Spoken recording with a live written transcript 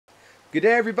Good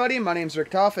day, everybody. My name's Rick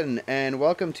Toffin, and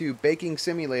welcome to Baking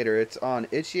Simulator. It's on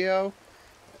Itch.io.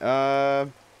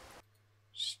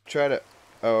 Just try to...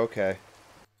 Oh, okay.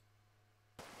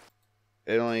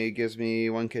 It only gives me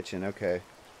one kitchen. Okay.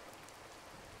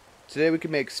 Today we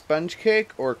can make sponge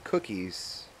cake or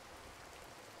cookies.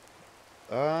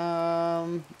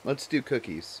 Let's do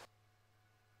cookies.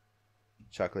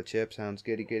 Chocolate chip sounds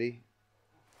goody goody.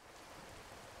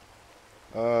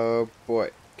 Oh,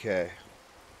 boy. Okay.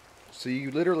 So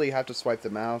you literally have to swipe the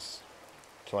mouse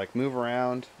to, like, move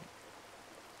around.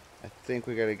 I think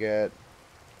we gotta get...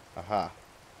 Aha.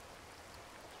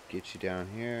 Get you down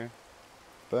here.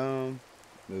 Boom.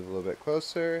 Move a little bit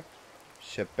closer.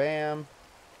 Shabam.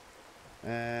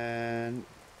 And...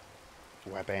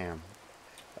 Wabam.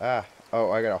 Ah. Oh,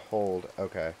 I gotta hold.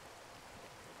 Okay.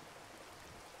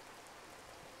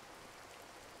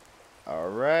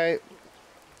 Alright.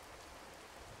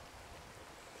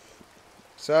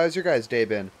 So how's your guys' day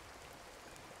been?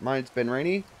 Mine's been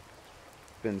rainy.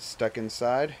 Been stuck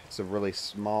inside. It's a really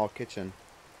small kitchen.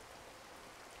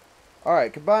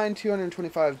 Alright, combine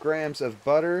 225 grams of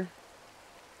butter.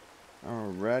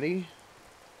 Alrighty.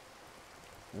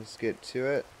 Let's get to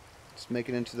it. Let's make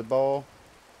it into the bowl.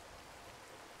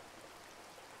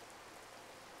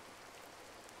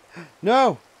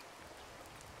 No!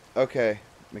 Okay.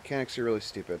 Mechanics are really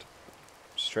stupid.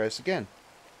 Let's try this again.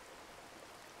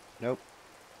 Nope.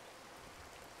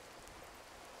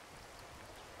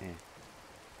 Eh.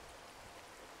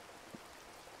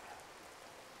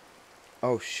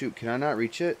 Oh, shoot. Can I not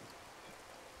reach it?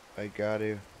 I got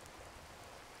to.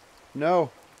 No!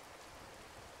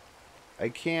 I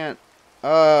can't.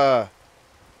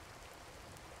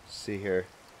 See here.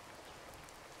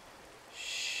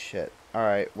 Shit.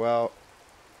 Alright, well.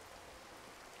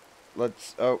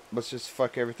 Let's just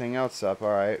fuck everything else up,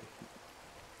 alright.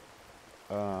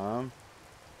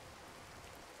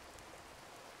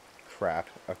 Crap.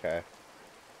 Okay.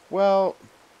 Well.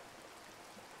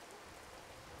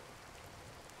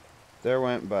 There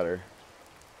went butter.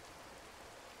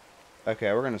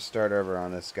 Okay, we're gonna start over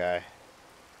on this guy.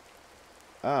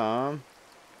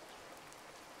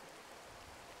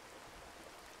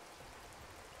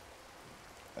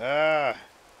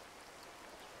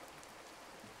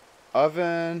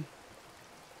 Oven.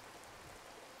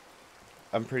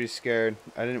 I'm pretty scared.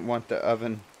 I didn't want the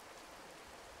oven.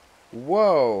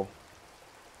 Whoa.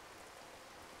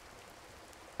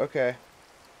 Okay.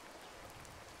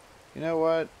 You know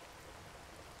what?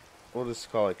 We'll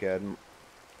just call it good.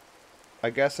 I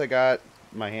guess I got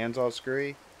my hands all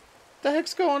screwy. What the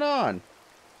heck's going on?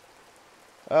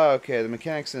 Oh, okay, the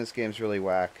mechanics in this game's really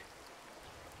whack.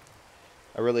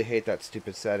 I really hate that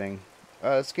stupid setting.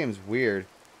 This game's weird.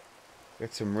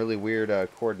 It's some really weird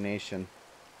coordination.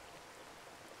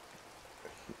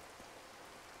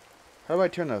 How do I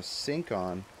turn the sync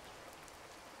on?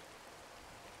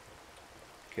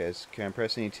 Okay, so can I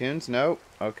press any tunes? Nope.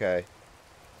 Okay.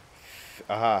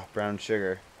 Aha, brown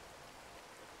sugar.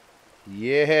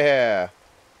 Yeah!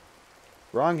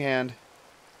 Wrong hand.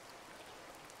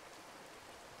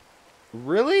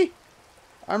 Really?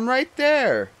 I'm right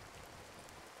there.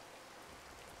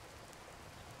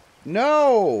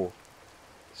 No!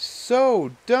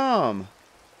 So dumb.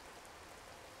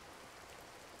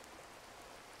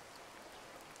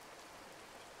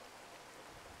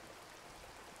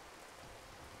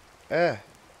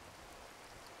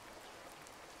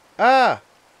 Ah!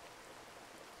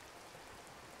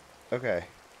 Okay.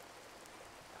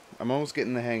 I'm almost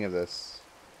getting the hang of this.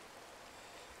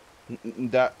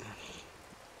 That...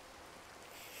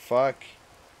 Fuck.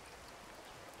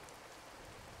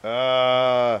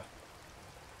 Alright.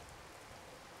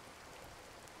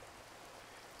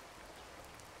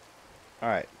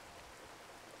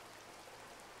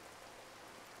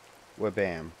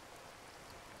 Wabam.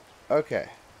 Okay.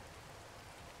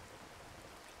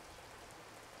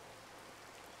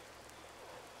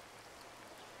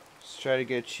 Let's try to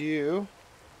get you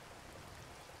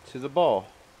to the ball.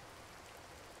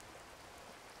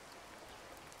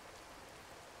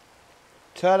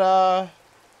 Ta-da!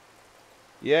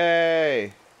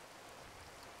 Yay!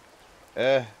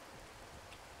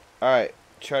 Alright,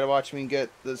 try to watch me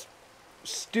get this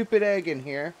stupid egg in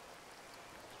here.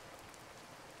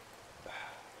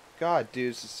 God,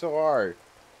 dude, this is so hard.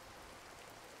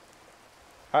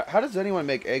 How does anyone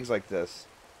make eggs like this?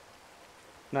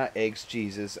 Not eggs,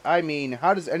 Jesus. I mean,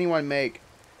 how does anyone make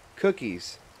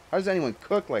cookies? How does anyone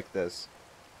cook like this?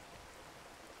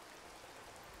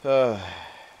 This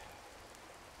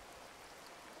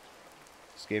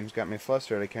game's got me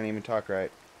flustered. I can't even talk right.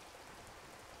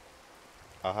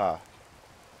 Aha.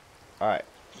 Alright.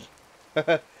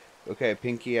 Okay,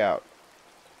 pinky out.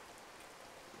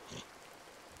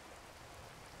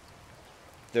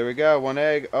 There we go. One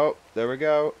egg. Oh, there we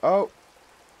go. Oh.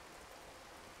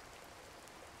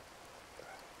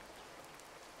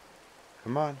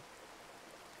 Come on.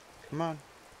 Come on.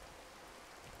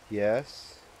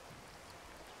 Yes.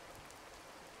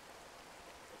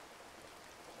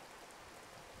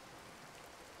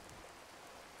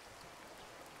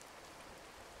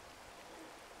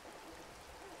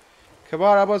 Come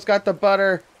on, I almost got the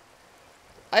butter.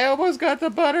 I almost got the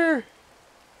butter.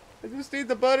 I just need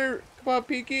the butter. Come on,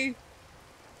 Pinky.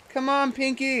 Come on,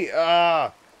 Pinky.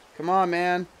 Ah. Come on,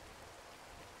 man.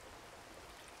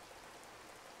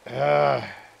 Ah.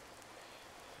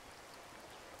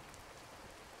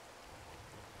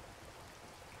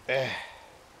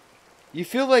 You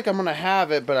feel like I'm gonna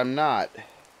have it, but I'm not.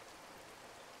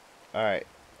 Alright.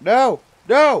 No!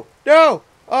 No! No!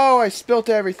 Oh, I spilt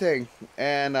everything.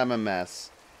 And I'm a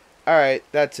mess. Alright,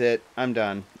 that's it. I'm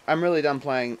done. I'm really done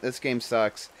playing. This game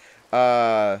sucks.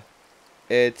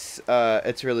 It's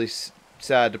really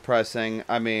sad, depressing.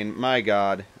 I mean, my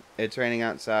god. It's raining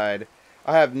outside.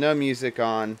 I have no music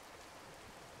on.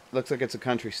 Looks like it's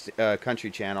a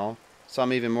country channel. So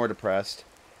I'm even more depressed.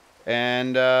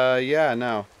 And, yeah,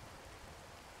 no.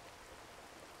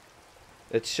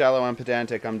 It's shallow and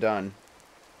pedantic. I'm done.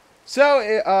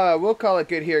 So, we'll call it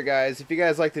good here, guys. If you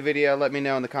guys liked the video, let me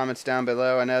know in the comments down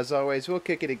below. And as always, we'll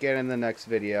kick it again in the next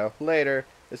video. Later.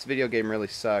 This video game really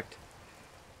sucked.